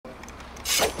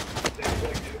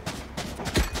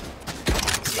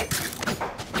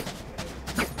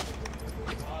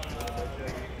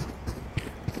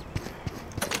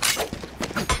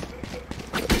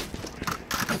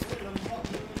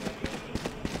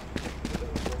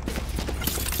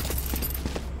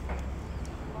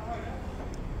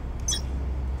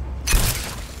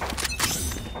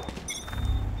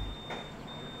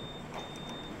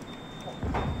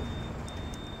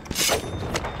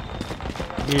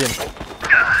Ian.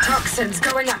 Toxins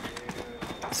going up.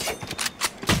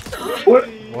 What?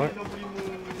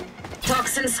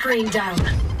 Toxin screen down.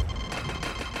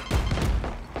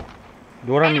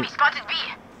 Dua orang ni. Spotted B.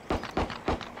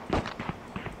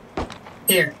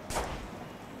 Here.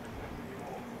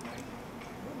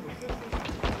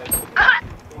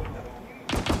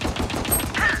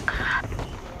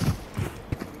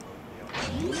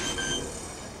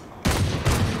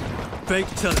 Fake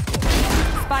teleport.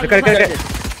 Spike Dekat. planted.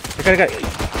 Dekat.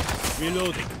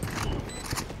 Reloading.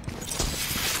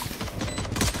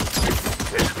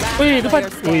 Wih, depan.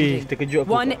 Player Wih, standing. terkejut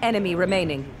aku. One enemy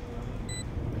remaining.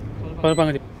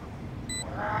 Depan dia.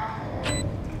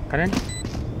 Kanan.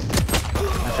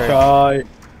 Coy.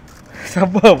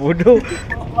 Sabar bodoh.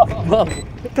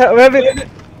 Tak habis.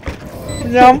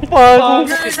 Nyampar aku.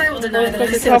 Guys, I will deny that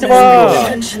I still Come think on. your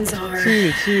intentions are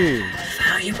Chill.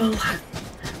 valuable.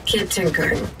 Keep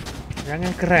tinkering.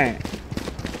 Jangan keren.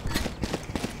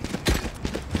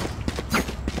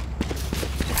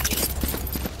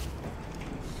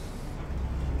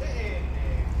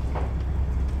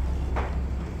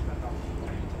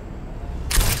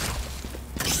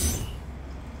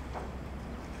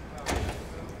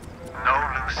 No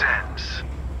loose ends.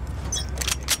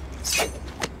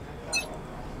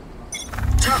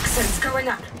 Toxins going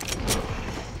up.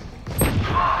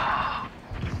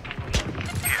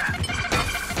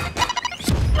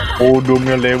 Bodoh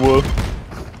punya level.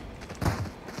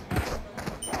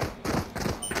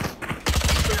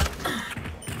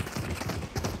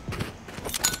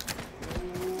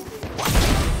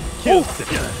 Kill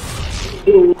sticker.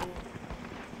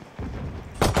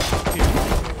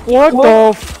 What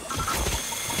the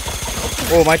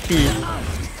Oh, mati.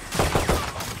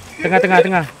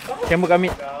 Tengah. Tembak kat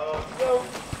mid.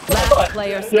 Last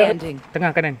player standing.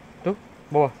 Tengah kanan. Tu,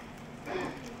 bawah.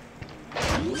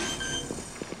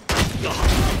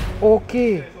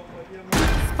 Okay.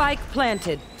 Spike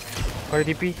planted. Kau ada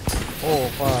TP. Oh,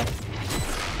 faham.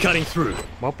 Cutting through.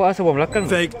 Bapak asal buat belakang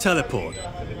tu. Fake teleport.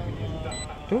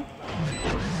 Tu.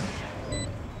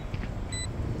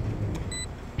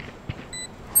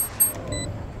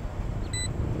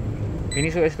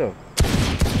 Finish OS tu.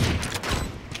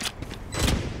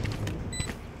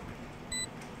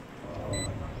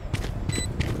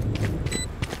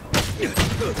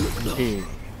 Okay.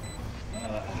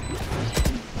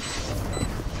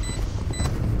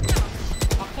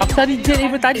 Aku tadi jet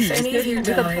even tadi. If any of you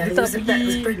die, I lose a bet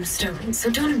with brimstone, so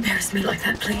don't embarrass me like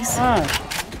that, please.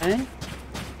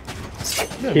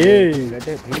 Okay.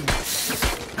 Ada.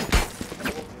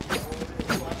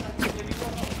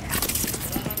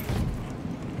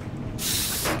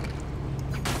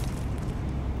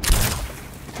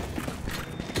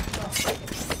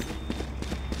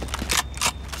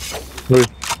 Oi.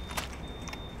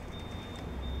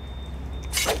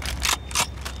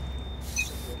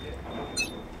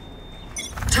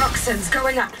 Toxins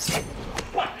going up.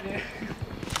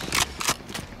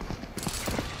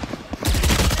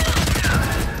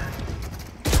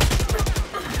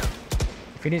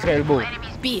 Finish kat elbow.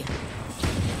 B.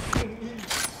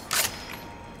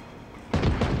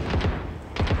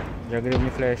 Jaga dia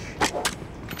punya flash.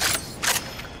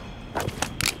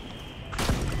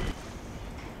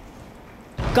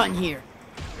 Gun here.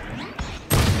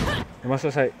 Dia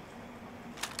masuk side.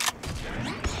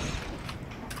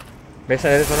 Best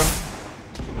side ada seorang.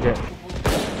 Jet.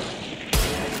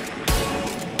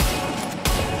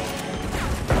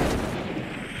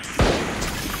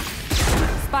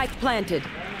 Spike planted.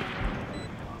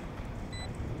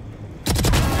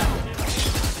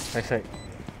 Right side.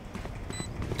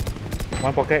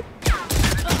 One pocket.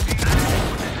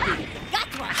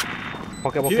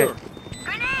 Pocket. Here.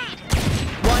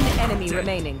 One enemy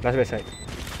remaining. Last best side.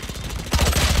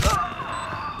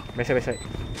 Best side.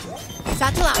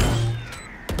 Satchel out.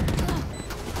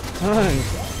 Nice.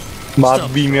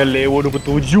 Babi punya level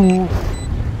 27.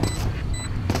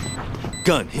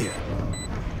 Gun here.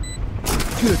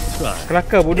 Good try.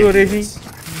 Kelakar bodoh dia ni.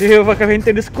 Dia pakai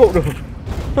maintain the scope tu.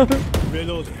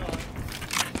 Reloading.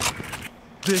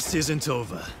 This isn't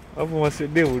over. Apa maksud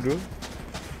dia bodoh?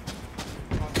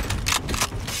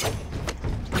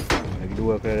 Lagi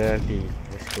dua aku ada nanti.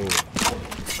 Let's go.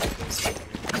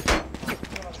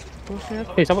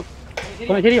 Siapa?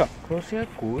 Kau nak jadi tak? Crosshair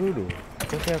aku dulu.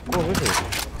 Crosshair aku apa tu?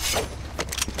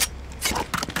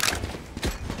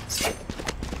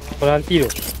 Kau nanti tu.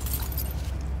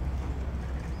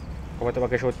 Kau patut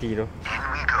pakai shorty tu.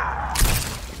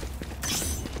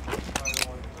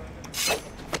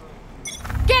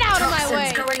 Get out of my way.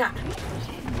 Toxins going up.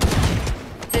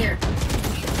 There.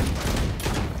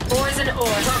 Poison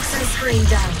ore. Toxin screen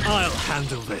down. I'll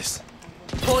handle this.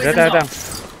 Poison Datang.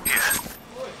 off.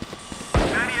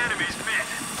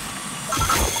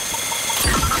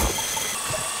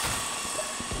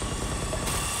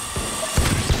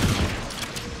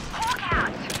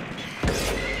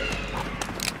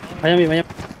 Banyak mid, banyak.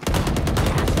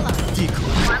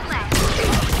 Decoy.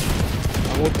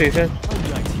 Aku ulti Seth. I'm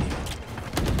right here.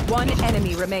 One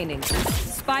enemy remaining.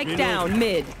 Spike down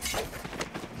mid.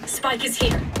 Spike is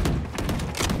here.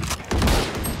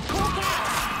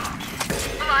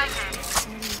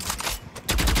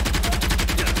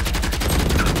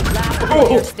 Last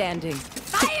player standing.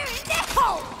 Fire in the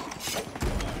hole!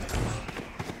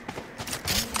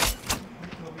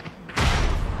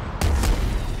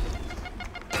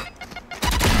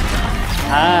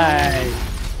 Hai.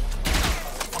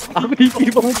 Aku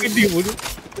fikir baru kena bodoh.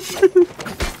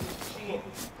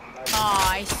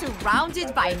 Oh,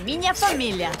 surrounded by minha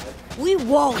família. We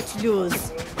won't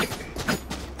lose.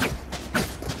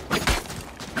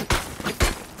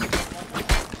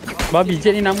 Babi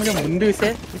jet ni nama dia benda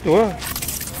set. Itu lah.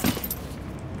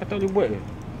 Kau tak boleh buat ke?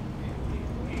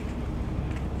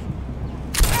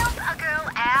 Help a girl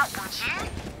out, would you?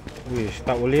 Wish,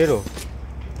 tak boleh tu.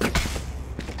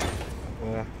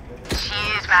 Wah,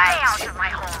 Cheers, mate. Stay out of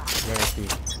my hole. berarti.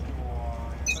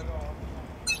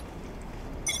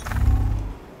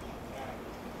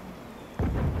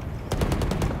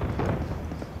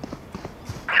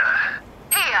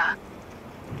 Here.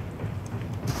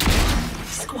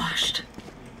 Squashed.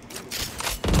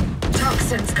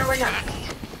 Toxins going up.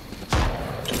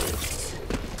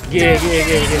 Gih.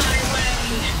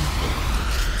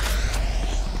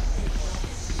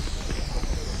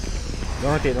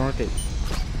 Don't rotate.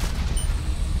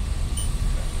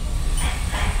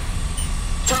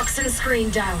 Toxin screen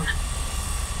down.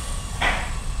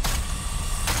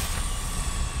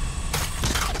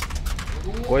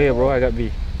 Go here, bro. I got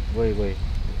B. Go here.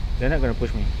 They're not gonna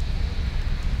push me.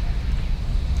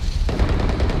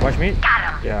 Watch me.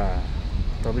 Yeah.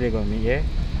 Probably gonna meet, yeah.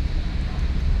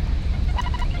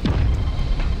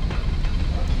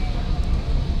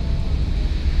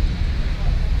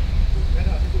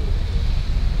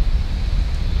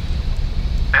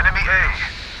 Enemy A.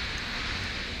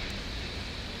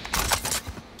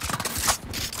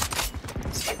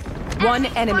 One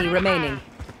enemy remaining.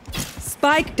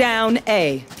 Spike down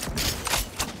A.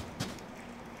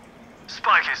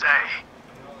 Spike is A.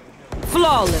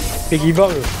 Flawless. Dia give up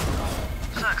tu.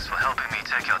 Thanks for helping me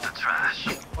take out the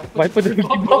trash. Viper tu give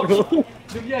up tu.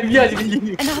 Dia biar je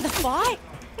gini. Another fight?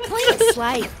 Clean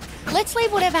slate. Let's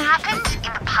leave whatever happened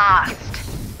in the past.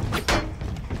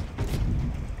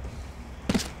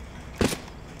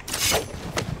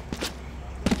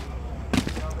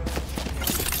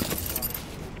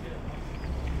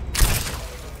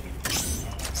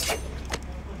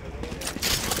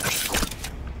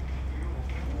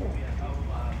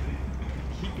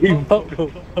 Give up tu.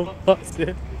 Nampak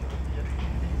set.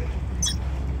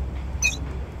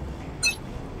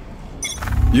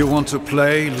 You want to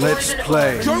play? Let's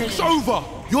play. Joke's over!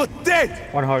 You're dead!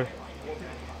 One hole.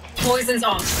 Poison's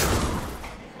off.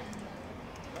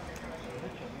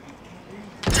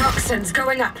 Toxins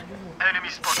going up. Enemy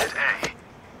spotted A.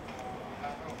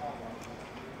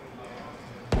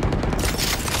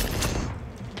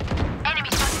 Enemy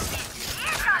spotted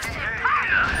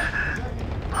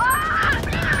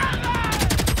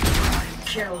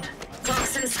Killed.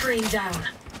 Toxin screen down.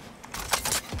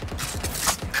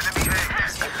 Enemy A.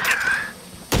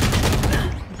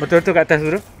 Betul-betul kat atas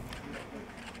tu.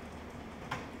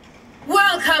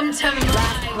 Welcome to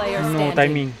Last my player No standing.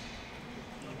 timing.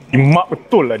 Mak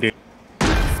betul lah dia.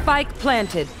 Spike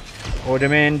planted. Oh,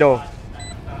 dia main door.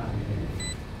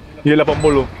 Dia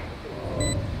 80.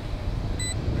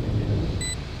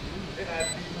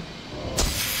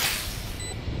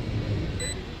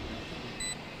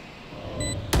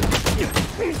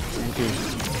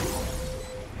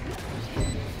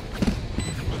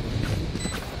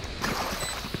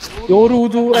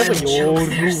 Yoru tu apa? Yoru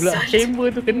pula.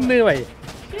 Chamber tu kena baik.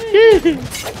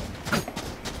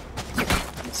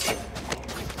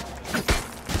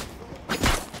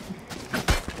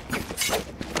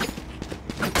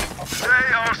 They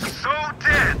are so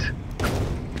dead.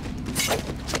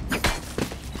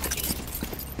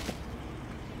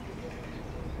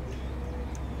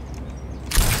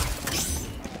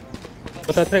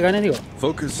 Kau tak try kanan tengok?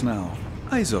 Focus now.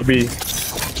 Eyes off. B.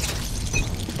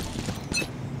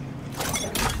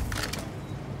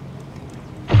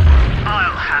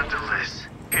 I'll handle this.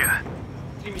 Here.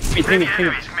 Sini.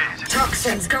 Enemies mid.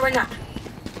 toxins going up.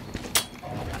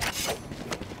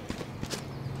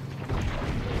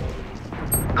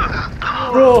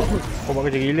 Bro. Kau buat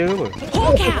kerja gila ke apa?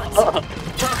 Hawk out!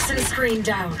 Toxin screen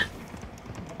down.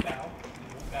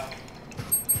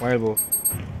 One elbow.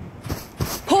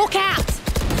 Hawk out!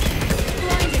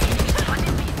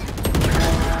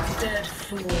 Dead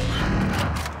fool.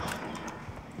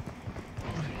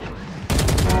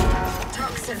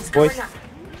 Toxins Boys. going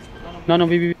up. No,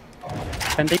 B.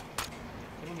 Cantik.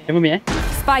 Tembak mid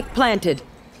Spike planted.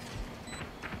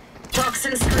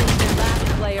 Toxin screen. Last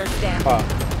player standing.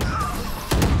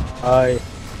 Hai.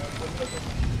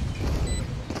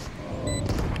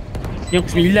 Yang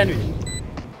 9 weh.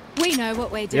 We know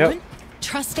what we're Yep. doing.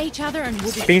 Trust each other and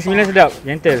we'll be Ping 9 sedap,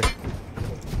 gentle.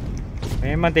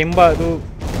 Memang tembak tu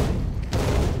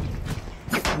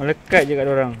melekat je kat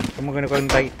orang. Cuma kena korang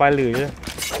tarik kepala je.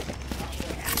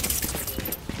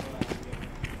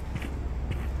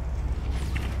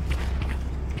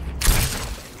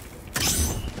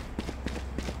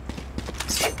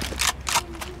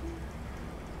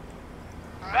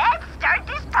 Let's start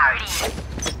this party.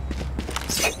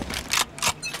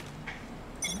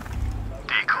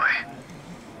 Decoy.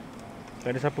 Tak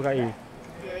ada siapa kat A.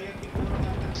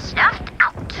 Snuffed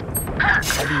out.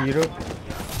 Tadi tu.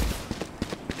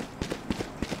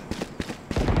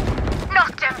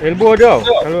 Knocked him. Elbow ada tau.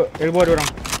 Kalau elbow ada orang.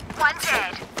 One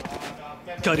dead.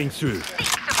 Cutting through. Six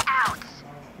of outs.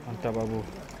 Mantap babu.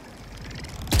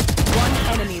 One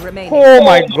enemy remaining. Oh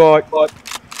my god.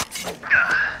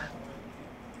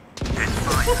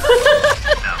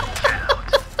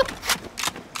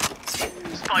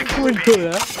 Spike Bodoh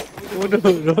lah.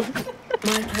 Bodoh.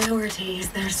 My priority is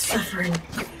their suffering.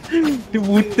 Dia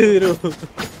buta tu.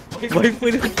 Viper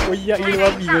dia koyak gila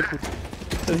babi aku.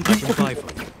 Survivor.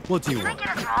 What do you want?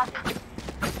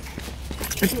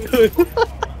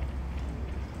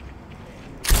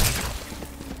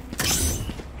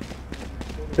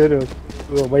 Terus.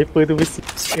 Viper tu mesti.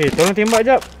 Tolong tembak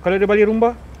jap kalau dia balik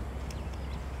rumah.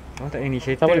 Oh tak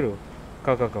initiator Siapa? tu.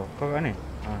 Kau kat mana?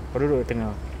 Kau duduk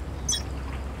tengah.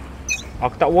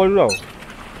 Aku tak wall dulu tau.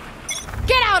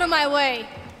 Get out of my way.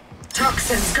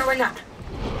 Toxins going up.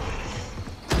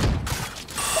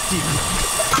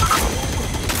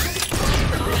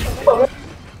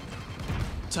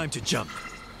 Time to jump.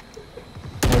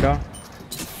 Hold on.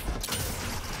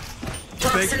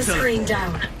 Toxin screen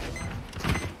down.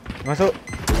 Masuk.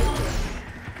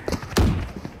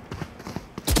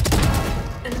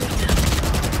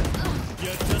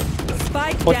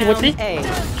 Spike Poti, down poti. A.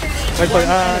 Viper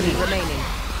Enemy ni. remaining.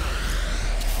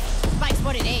 Spike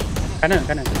spotted A.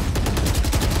 Kanan.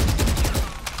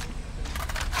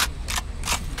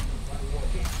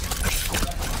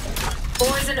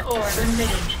 Poison orb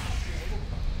emitting.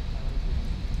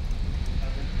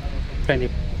 Kan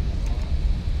dia.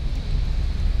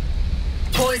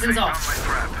 Poison's off.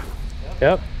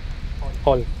 Yep.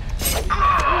 Call.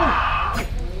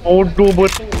 Bodoh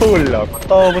betul lah. Aku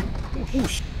tahu betul.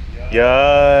 Ya.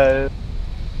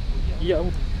 Ya.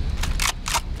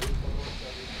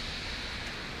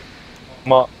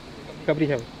 Mak. Kau beri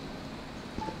siapa?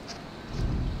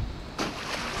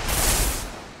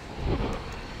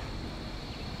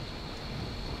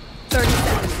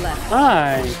 Left.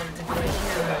 Hai.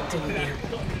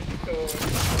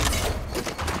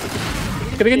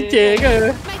 Kena kencing ke?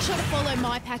 Make sure to follow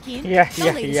my pack in. Ya.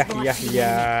 The lead's right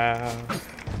here.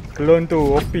 Clone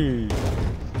tu OP.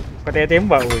 Kau tak payah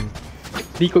tembak pun.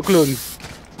 Dia ikut clone.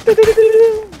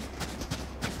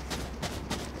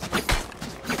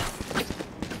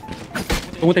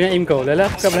 Tunggu tengah aim kau. Lala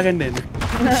kat belah kanan.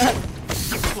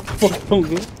 Potong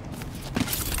tu.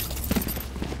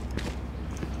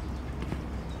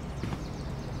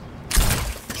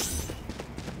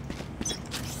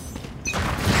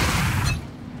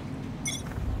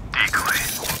 Decoy.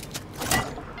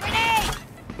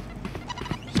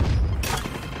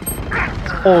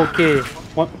 Okay.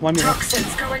 One minute.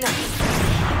 Toxins going up.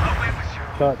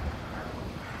 Shot.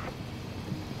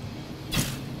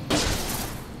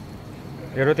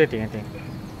 Dia rotating I think.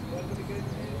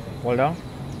 Wall down.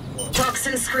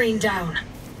 Toxin screen down.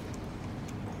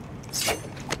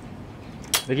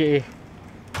 Lagi A.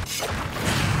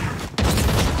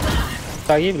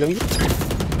 Tak lagi belum lagi.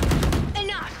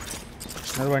 Enough.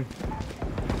 Another one.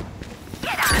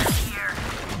 Get out of here.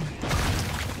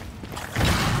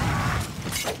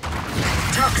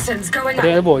 Toxins going Ada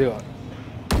up. elbow tengok.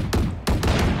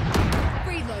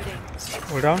 Reloading.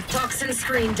 Hold down. Toxin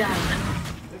screen down.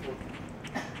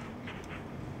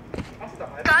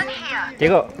 Gun here.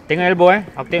 Tengok elbow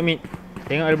Aku tengok mid.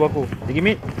 Tengok elbow aku. Lagi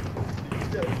mid.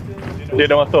 Dia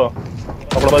dah masuk.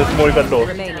 Aku lepas semua dekat door.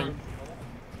 Remaining.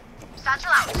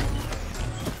 Satchel out.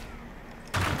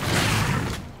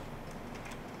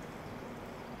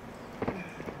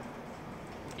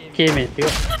 Okay mate.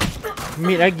 Tengok.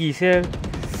 Mid lagi sel.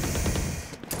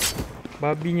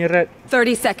 Babi nyerat.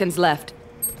 30 seconds left.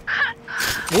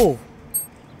 Oh.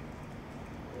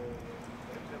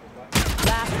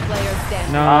 Last player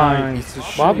standing. Nice.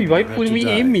 Babi Viper ni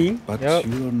aiming. But Yup.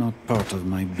 you're not part of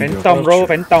my bigger Phantom bro, picture.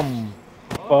 Phantom.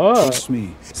 Apa? Trust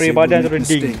me. Spray say badan we'll terus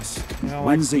make ding. mistakes. Memang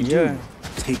When they mati je. do,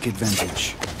 take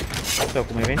advantage. So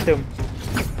aku main Phantom.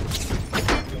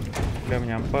 Dah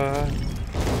menyampah.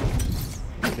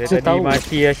 Dia Saya tadi tahu.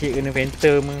 mati asyik kena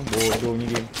Phantom. Bodohnya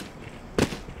game.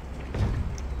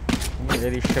 Ini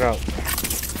jadi Shroud.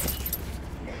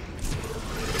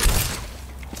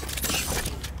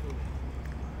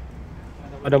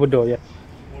 Ada bodoh ya.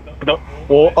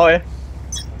 Oh,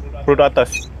 Produk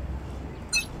atas.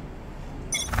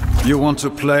 You want to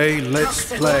play? Let's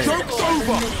play.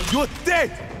 You're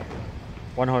dead!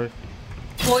 One hole.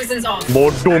 Poison's off.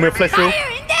 Bodoh main flash tu.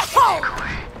 Fire in the hole!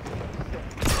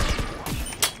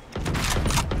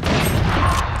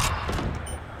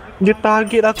 Dia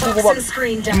target aku kau buat Toxin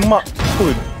screen down. mak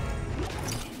pun.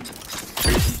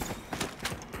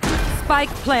 Spike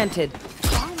planted.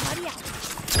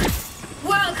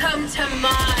 Welcome to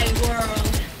my world.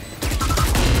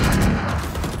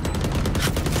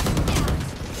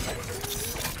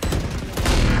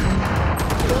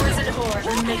 Poison orb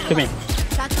remaining. Come here.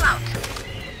 Shut out.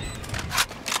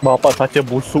 Bapak saja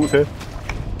busuk saya.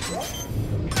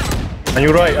 Are you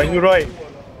right? Are you right?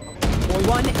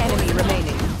 One enemy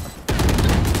remaining.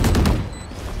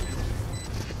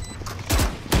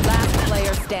 Last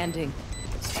player standing.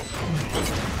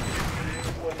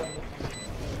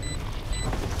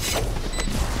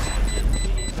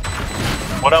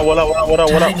 What up?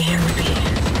 Time here would be.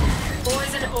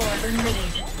 Poison orb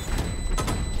remaining.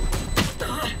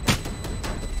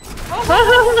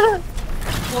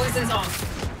 Poison's off.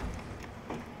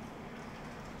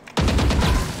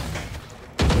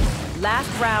 Last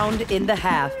round in the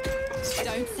half.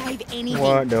 Don't save anything.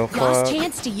 What the Last fuck?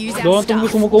 chance to use our Diorang tunggu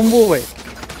stuff. semua combo baik.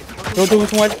 Diorang tunggu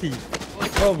semua mati.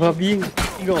 Oh, babi.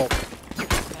 Tengok.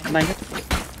 Nice.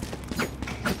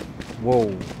 Wow.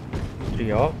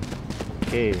 3 off.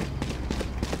 Okay.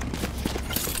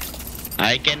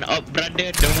 I can up,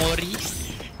 brother, don't worry.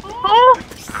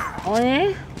 Oh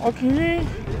yeah? Okay.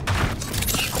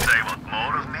 They want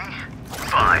more of me?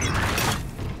 Fine.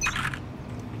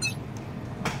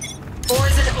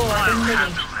 Poison orb remaining.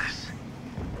 Handle this.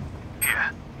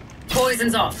 Here.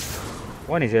 Poison's off.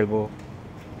 One is elbow.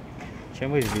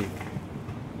 Chamber is B.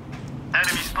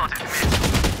 Enemy spotted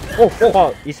mid. Oh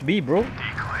fuck. It's B, bro.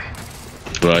 Decoy.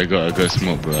 Bro, I gotta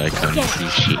smoke, bro. I can't see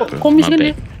shit, bro. Kau miss My kan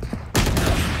dia? bad.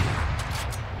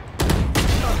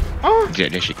 Get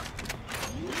that shit.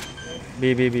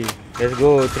 B. Let's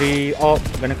go. 3 off.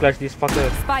 Gonna clutch this fucker.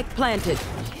 Spike planted.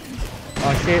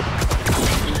 Oh shit.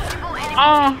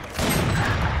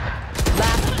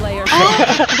 Last player.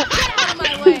 Get out of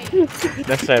my way.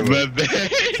 Let's try, bro. My bad.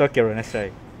 It's okay, bro. Let's try.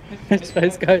 Try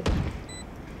sekali.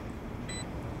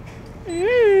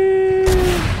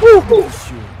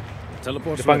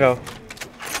 Teleport. Depan kau.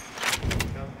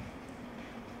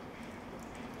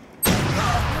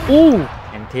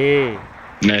 NT.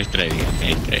 Nice try.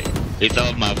 It's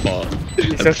all my fault.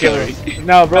 It's I'm okay, sorry. bro.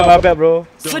 No, bro. My bad, bro. Don't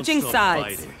Switching stop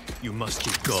sides. fighting. You must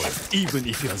keep going, even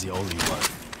if you're the only one.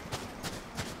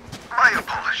 My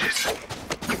apologies.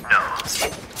 No.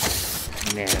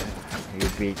 Nah, you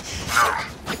bitch.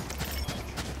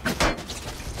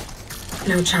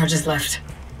 No charges left.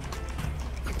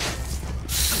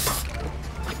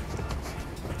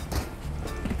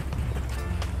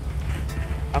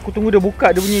 Aku tunggu dia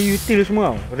buka dia punya util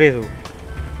semua tau. Race tu.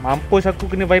 Mampus aku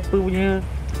kena Viper punya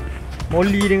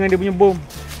molly dengan dia punya bom.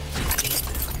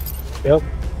 Yup.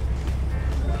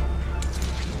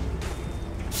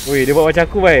 Weh, dia buat macam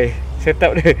aku bai.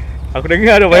 Setup dia. Aku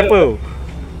dengar ada Viper.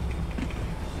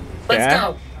 Let's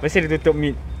Ya, go. mesti dia tutup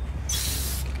mid.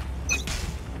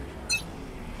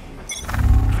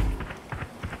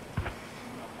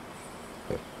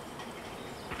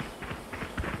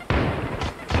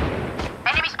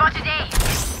 Enemy spotted A.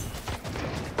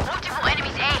 Multiple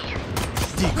enemies A.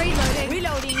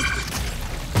 Reloading.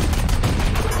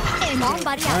 Bomb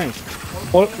buddy out. Nice.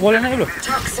 Wall naik belum?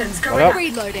 Toxins Hold going up.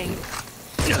 Reloading.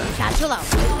 Satchel out.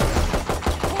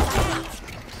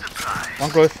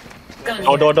 One close. Gun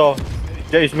Door, door.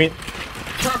 There is mid.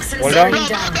 Toxins Hold down. going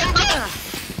down.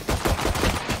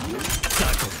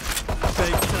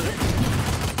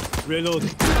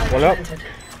 Reloading. Wall up. Planted.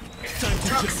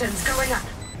 Toxins going up.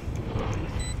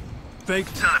 Fake.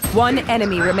 One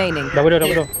enemy remaining. Dah bodoh.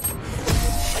 This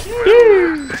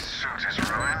suit is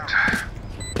ruined.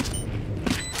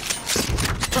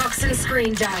 Toxin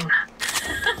screen down.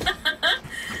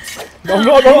 Dong.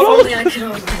 Only I could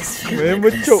always feel like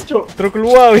Member this. cok. Terus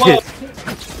keluar weh.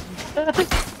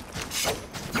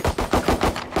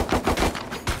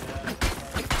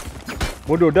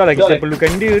 Bodoh dah lah kita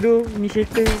perlukan dia tu.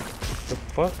 Initiator. The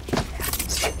fuck.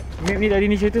 Map ni tak ada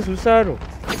initiator susah tu.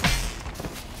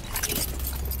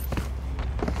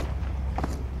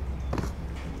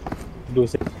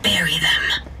 Dosa. Bury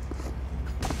them.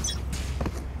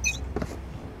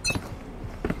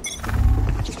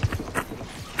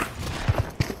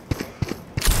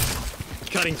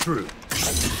 Cutting through.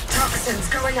 Toxins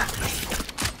going up.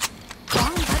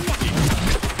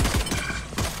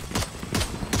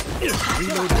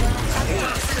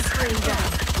 Toxin screen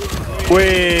down.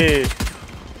 Weh.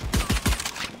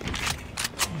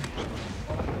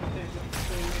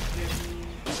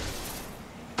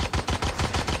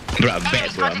 Bro, I'm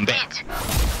back, bro. I'm back.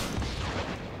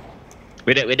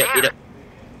 Wait up.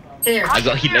 Here. I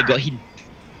got hit.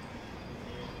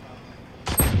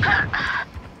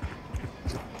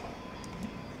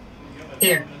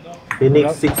 Here.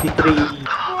 Phoenix 63.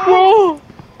 Bro!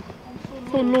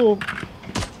 So low.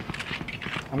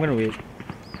 I'm gonna wait.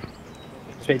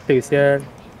 Spectre, sial.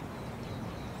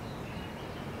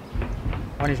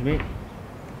 One is mid.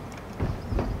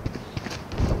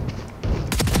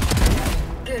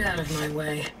 Get out of my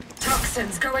way.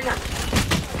 Toxins going up.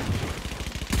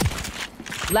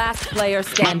 Last player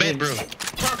My standing. bad, bro.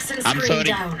 Toxin I'm screen sorry.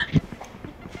 down.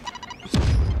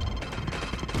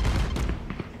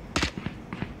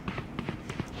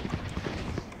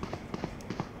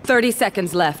 Thirty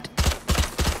seconds left.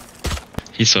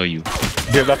 He saw you.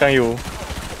 Dia belakang you.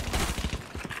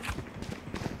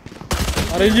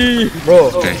 RNG.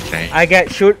 Bro, Nice try. I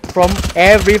get shoot from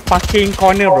every fucking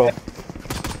corner, bro.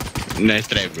 Nice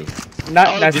try, bro.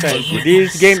 Not that's right.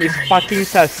 This game is fucking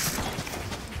sus.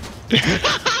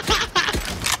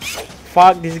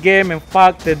 Fuck this game and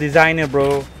fuck the designer,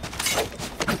 bro.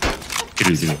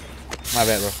 True. My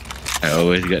bad, bro. I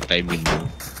always got timing,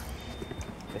 bro.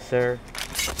 Yes, sir.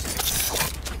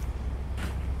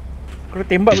 Kau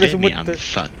tembak Is boleh that semua me? I'm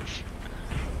sucked.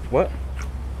 What?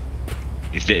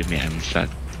 Is that me? I'm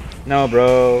sucked. No,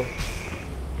 bro.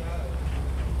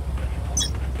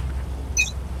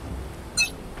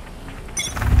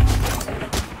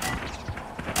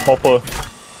 Hopper.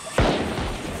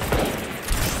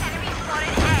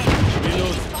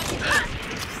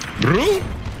 Bro?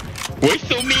 Why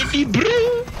so many,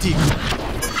 bro?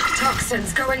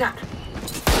 Toxins going up.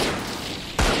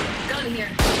 Gun here.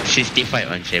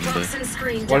 65 on chamber. Toxin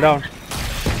screen Wall down. down.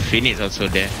 Phoenix also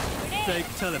there. Fake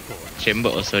teleport. Chamber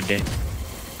also there.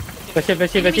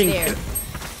 Flashing. Enemy there.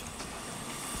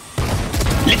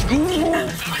 Let's go! Out of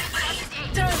my way.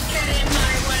 Don't get in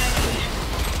my way.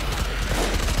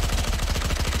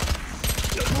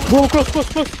 Go,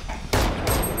 close.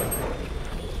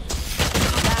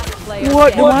 Last player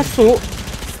What? Dia standing. masuk?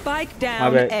 Spike My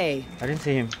down bad. A. I didn't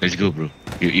see him. Let's go, bro.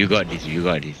 You got this.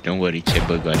 Don't worry,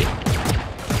 chamber got it.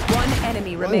 One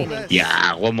enemy remaining.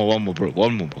 Yeah, one more, bro.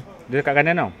 One more, bro. Dia dekat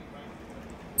kanan tau.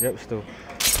 Jap situ.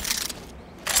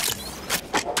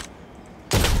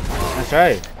 Nice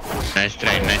try.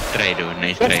 Nice try, though.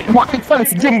 Nice try.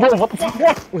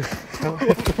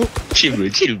 Chill,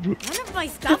 bro. None of my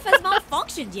stuff has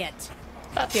malfunctioned yet.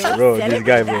 Bro, this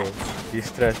guy, bro. He's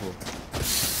stressed, bro.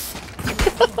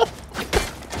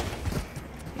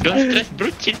 Don't stress, bro.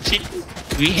 Chill.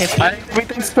 We have fun.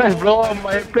 Everything stress, bro.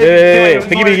 My Hey,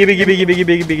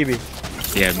 give me.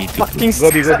 Yeah, me too, bro. Fucking Go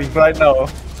B. right now.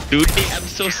 Today I'm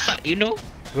so sucked, you know?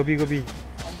 Go B.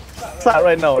 Start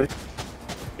right now.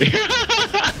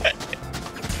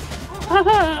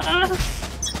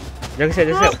 Jaga set.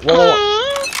 Wow.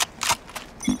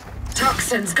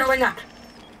 Toxins going up.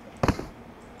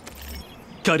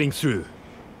 Cutting through.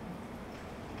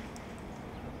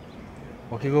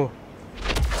 Okay, go.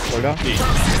 Wall down.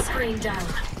 Toxin screen down.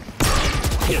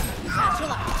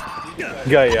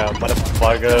 Gaya,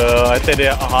 motherfucker. I said they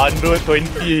are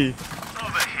 120.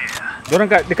 Diorang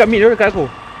dekat mid, diorang dekat aku.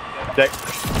 Jack,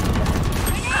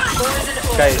 Poison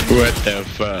orb. guys, What the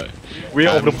fuck? we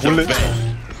of the I'm so bullet. bad.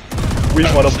 We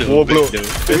on the so war, bro. bad,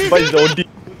 though. This by is Odin.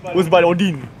 Who's by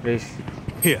Odin? Guys.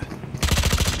 Here.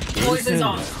 Poison's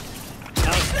off.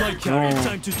 Our spike carrier. No.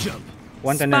 Time to jump.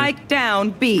 One tandem. Spike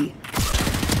down B.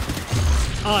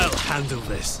 I'll handle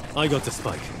this. I got the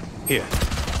spike. Here.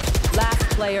 Last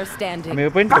player standing. Ambil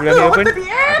open, sebelah ambil open.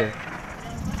 Okay.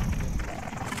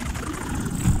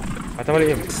 Atau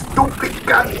balik jom. Stupid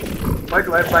gun. Why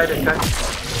do I buy the gun?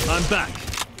 I'm back.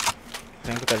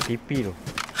 Sayang aku tak ada TP tu.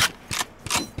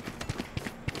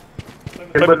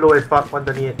 Chamber low as fuck,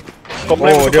 128. Kau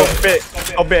play, Oh, dia-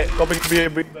 kau pergi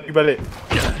balik.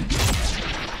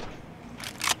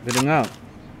 Dia dengar.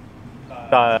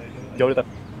 Tak, jauh dia tak.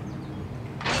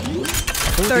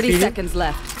 30 seconds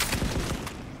left.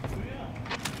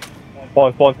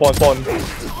 Spawn. Oh,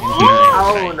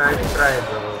 nice try,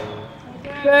 bro.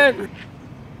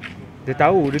 Dia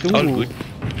tahu, dia All tunggu. good.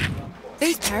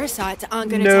 These parasites aren't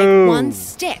going to No. take one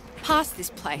step past this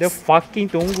place. Dia fucking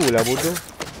tunggu lah bodoh.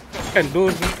 Kan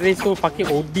Raze tu pakai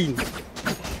Odin.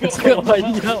 Sekarang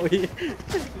banyak weh.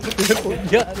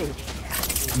 Banyak tu.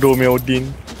 Dome Odin.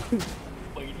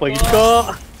 Pergi kok.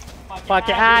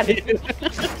 Pakai ad.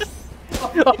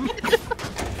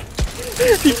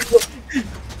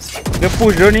 Dia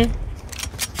push dia ni.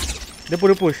 Dia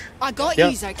push. I got Yeah.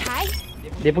 yous, okay?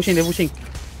 Dia pushing.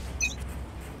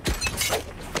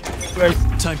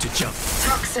 Time to jump.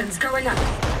 Toxins going up.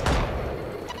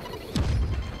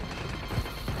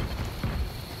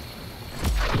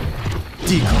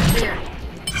 Decoy.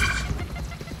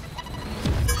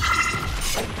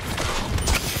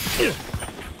 Here.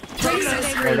 Toxin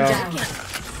screen down. down.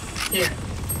 Here.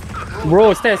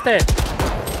 Bro, stay.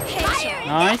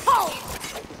 Nice.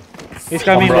 He's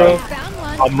coming, bro. Found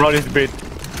one. Amron is bait.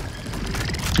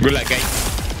 Good luck, guys.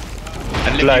 I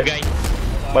love Like- you guys.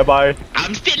 Bye bye.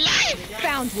 I'm still alive.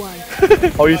 Found one.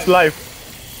 How is life?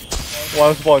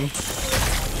 One spawn.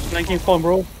 Flanking spawn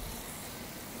bro.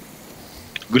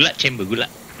 Good luck, Chamber. Good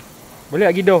luck. Boleh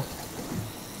tak pergi door?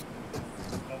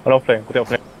 Orang flank, aku tengok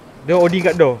flank. Dia Odin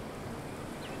kat door.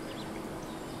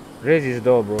 Raise his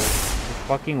door, bro. It's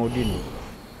fucking Odin.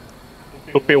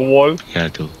 Topik wall. Ya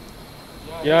tu.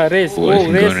 Yeah, Raze. Go, What is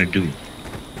he Raze. gonna do?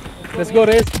 Let's go,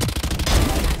 Raze.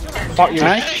 Fuck you.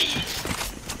 Nice.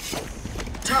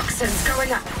 Toxins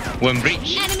going up. One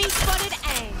breach. Enemy spotted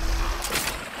A.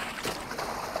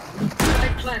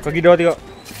 Light planted. Pergi door tengok.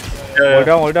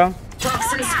 Hold down.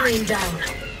 Toxin screen down.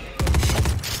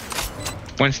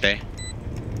 One stay.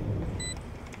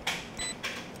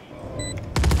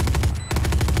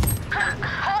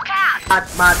 Hard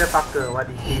motherfucker, what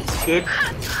is this shit?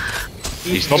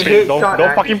 He's Don't straight. pick,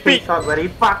 don't fucking pick. Shot very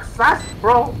fuck sus,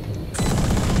 bro.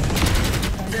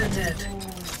 They're dead.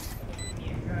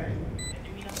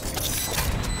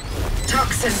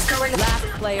 Toxins going up. Last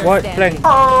player What? standing. Flank.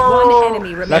 One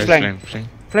enemy Last remaining. flank.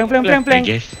 Flank. Flank. I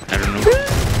guess. I don't know.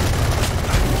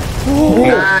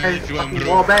 Nice, fucking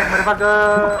wallbang,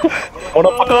 motherfucker.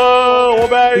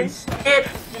 Wallbang. Shit.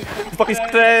 Fucking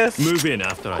stress. Move in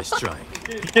after I strike.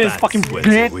 It's fucking where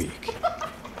bait. you're weak.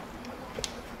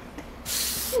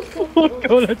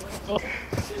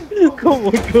 Kau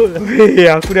bodoh lah. Weh,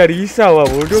 aku dah risau lah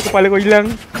bodoh, kepala kau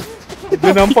hilang.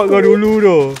 Dia nampak kau dulu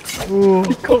tu.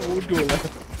 Kau bodoh lah.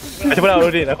 Macam mana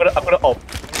Rodin? Aku dah off.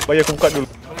 Bagi aku buka dulu.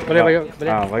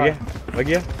 Boleh.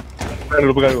 Bagi ya.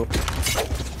 Pegang dulu.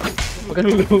 Makan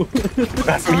dulu.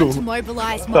 Time to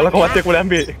mobilize Kalau my kau mati aku boleh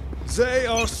ambil. They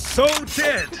are so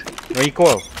dead. No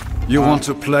equal. You want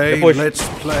to play? push. Let's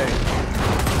play.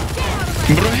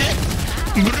 Bro, head.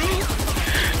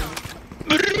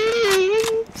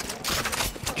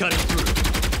 Cutting through.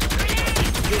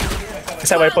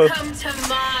 Set wiper. Welcome to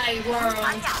my world.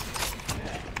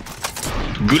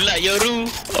 Good luck, Yoru.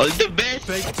 All the best.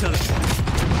 Fake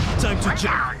teleport. Time to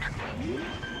jump.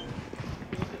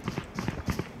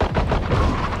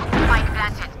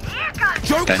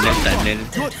 Tunnel.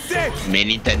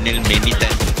 Many tunnel.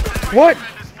 What?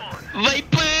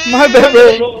 Viper. My bad,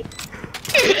 bro.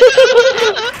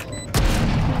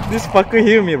 This fucker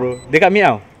heal me, bro. Dia kat mid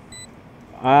tau.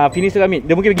 Finish tu kat mid.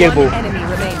 Dia mungkin pergi elbow. One enemy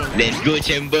remaining. Let's go,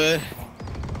 Chamber.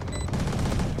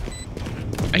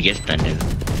 I guess tunnel.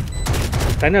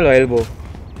 Tunnel or elbow?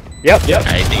 Yup.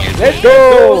 I think it's Let's go.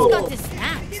 got the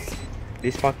snaps.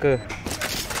 This fucker.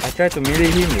 I try to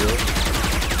melee him, bro.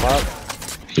 Fuck.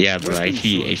 Yeah, bro. I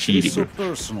see It's it, so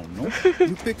bro. personal, no?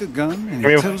 You pick a gun and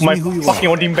I it mean, tells my me who you fucking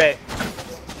are. Odin back.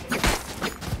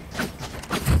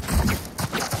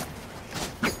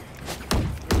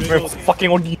 My fucking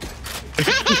Odin.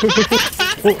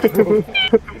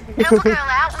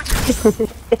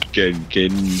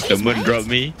 Can someone drop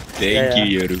me? Thank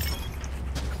you, Yoru.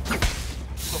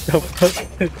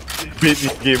 Beat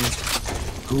this game.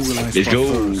 Who will I Let's spot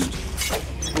go.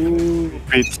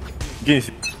 first? Beat. Game.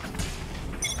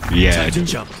 Yeah. Time to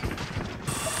jump.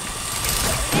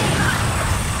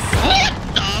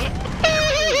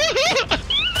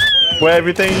 Where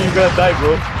everything you gonna die,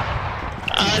 bro.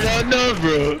 I don't know,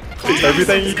 bro.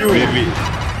 Everything you do. Maybe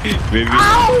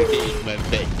today is my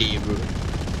bad day, bro.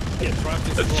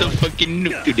 I'm so fucking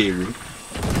noob today, bro.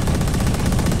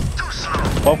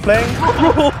 One flank.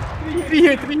 Three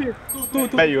here. Two.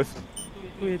 Bad use.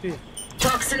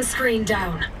 Toxin screen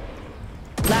down.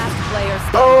 Last player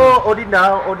standing. Oh, Odin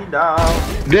down.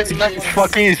 This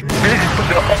fucking is big.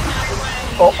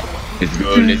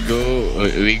 Let's go.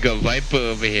 We got Viper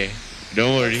over here.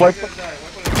 Don't worry. Wiper.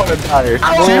 Gonna die.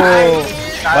 Oh,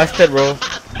 bastard, bro.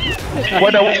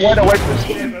 What a wiper.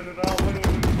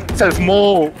 Says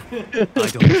more. I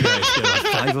don't care if there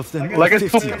are 5 of them or Like a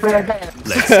 50 of super. them.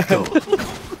 Let's go.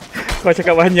 Kau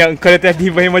cakap banyak, kau dah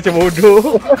device macam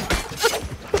bodoh.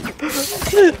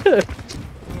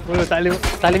 Bro, tak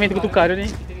boleh main tukar-tukar tu ni.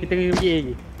 Kita kena pergi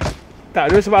lagi. Tak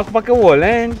ada sebab aku pakai wall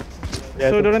kan. Ya,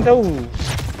 So tu. diorang tahu.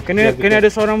 Kena Ya, kena ada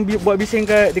seorang buat bising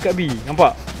dekat B.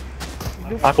 Nampak?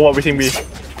 Aku buat bising B.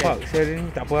 Fuck, saya ni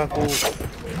tak apa aku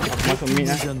masuk mid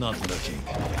lah. You're not looking.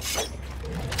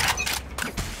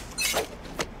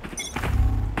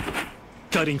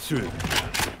 Cutting through.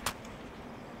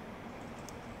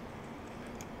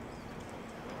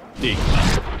 Dig.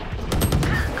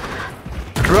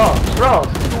 Bro.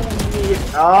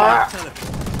 Ah.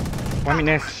 1 mid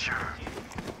nest.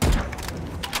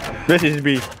 This is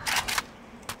B.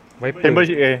 Viper. Chamber is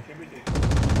A.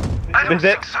 There's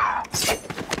that.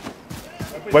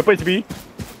 Viper is B.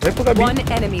 Viper kat B. One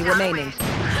enemy remaining.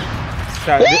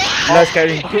 Tak, last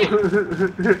carry.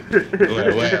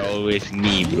 Why always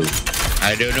me, bro?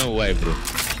 I don't know why, bro.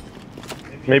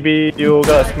 Maybe you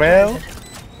got a smell?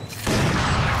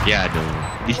 Yeah, no.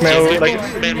 This Smell chick like-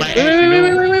 smell my ass, you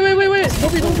know. Wait.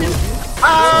 Don't be.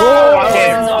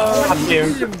 Fuck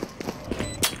him.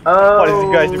 What is this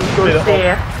guy doing? Don't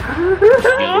say.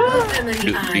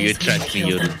 Do you trust me,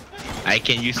 Yoru? I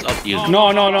can use up you. No.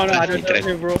 I don't trust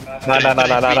you, bro. Nah.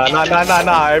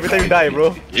 Every time you die,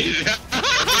 bro.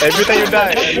 Every time you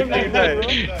die.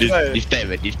 This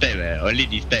time, only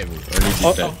this time,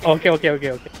 bro. Okay.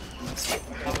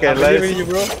 Okay, let's. You,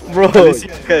 bro. Bro,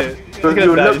 Okay.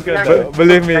 You look like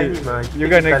believe me, you're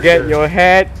gonna get your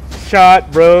head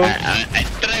shot, bro. I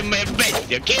try my best,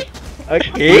 okay? Okay.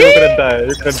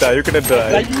 You're gonna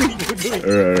die.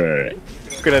 Alright.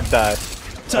 You're gonna die.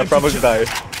 I promise to die.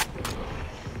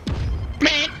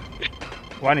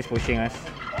 One is pushing us.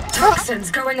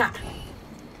 Toxins going up.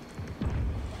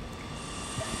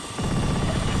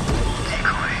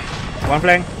 One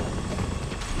flank.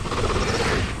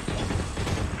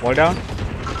 Wall down.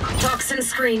 Toxin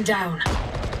screen down.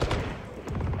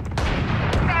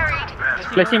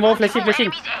 Flashing, bro. Flashing.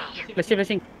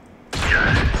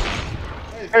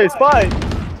 Hey, spy!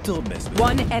 Don't mess with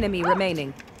One enemy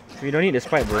remaining. We don't need the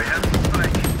spike, bro.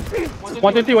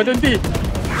 120.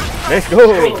 Let's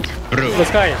go. Bro, Go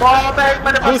sky. Fall back,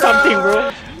 motherfucker. Do something,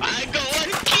 bro. I got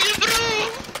 1 kill,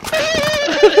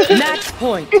 bro! Match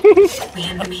point. We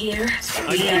end them here.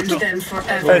 We end them Hey,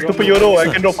 forever. stupid Euro, I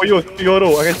can drop for you. Stupid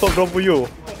Euro, I can stop drop for you.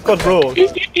 Of course, bro.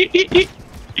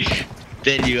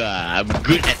 Tell you, I'm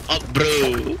good at up,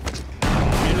 bro.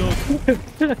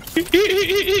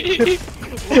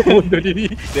 Bodoh dia ni.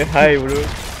 Dia high, bro.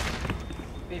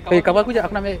 Cover aku je.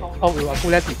 Aku nak ambil out dulu. Aku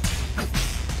lihat.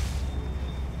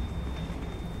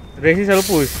 Race ni selalu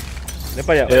push.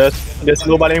 Lepas jap. Dia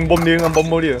slow balik bom dia dengan bom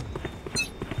dia.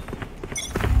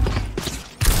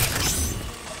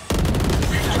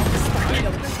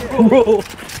 Bro.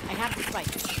 I have the spike.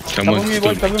 Someone Cover me.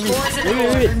 stole. Poison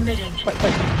orb emitting.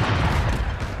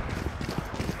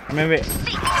 Ambil.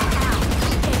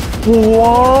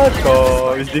 What?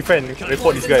 Oh, it's defend.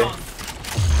 Report this guy.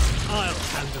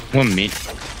 1 minute.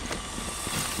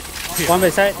 One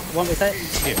backside.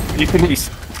 Defend this.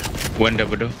 1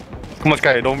 double door. Come on,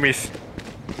 Sky, don't miss.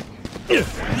 I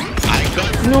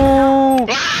got. No.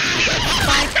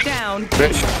 Spike down.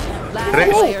 Rich. Last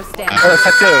Rich. player standing. What a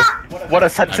satchel. What a I'm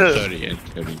satchel. sorry.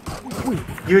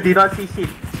 You did not see shit.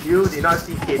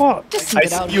 Just I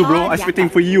see you, bro. I was waiting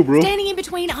for you, bro. Standing in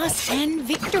between us and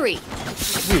victory.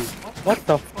 What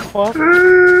the fuck?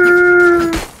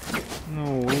 No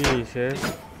way, sis.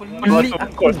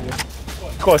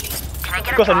 Of course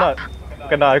I'm not.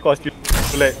 Kena, of course you.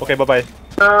 Too late. Okay, bye-bye.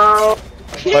 No.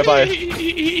 Bye-bye.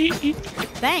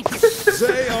 Thanks.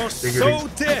 They are so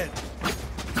dead.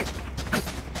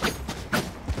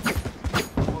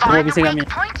 Semua bising kami.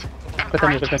 Kau.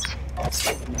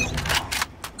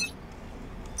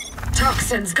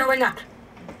 Toxins going up.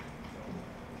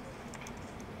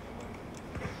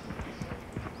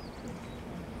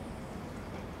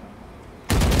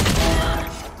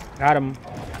 Got him.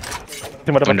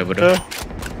 Cuma dapat. Mana, bodoh?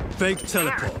 Fake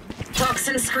teleport.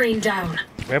 Toxin screen down.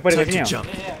 Berapa dekat Time sini to tau? jump.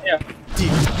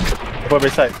 Apa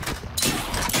backside?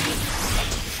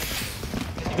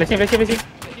 Flashing.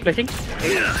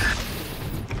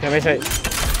 Kat back side.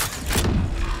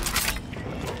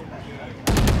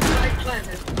 Light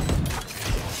planted.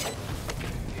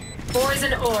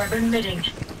 Poison orb emitting.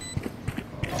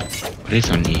 Race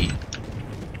on E.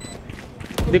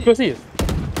 Dia close ni.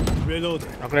 Reload.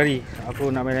 Aku lari. Aku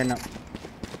nak main line up.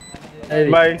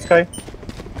 Bye, Sky.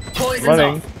 Poison's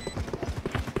Morning. off.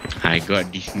 I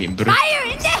got this name, bro. Fire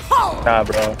in the hole! Nah,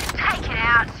 bro.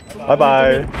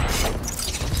 Bye-bye.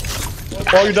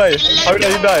 Oh, you die. How did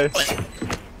you die?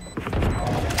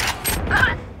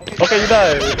 Okay, you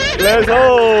die. Let's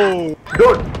go.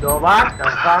 Dude, what the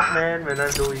fuck, man? We're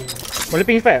not doing. Boleh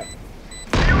ping spike tak?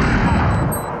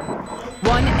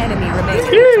 One enemy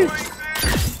remaining.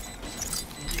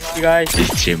 You guys. This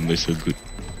chamber so good.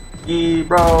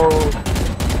 Bro.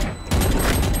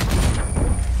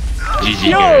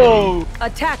 GG, guys.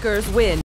 Attackers win.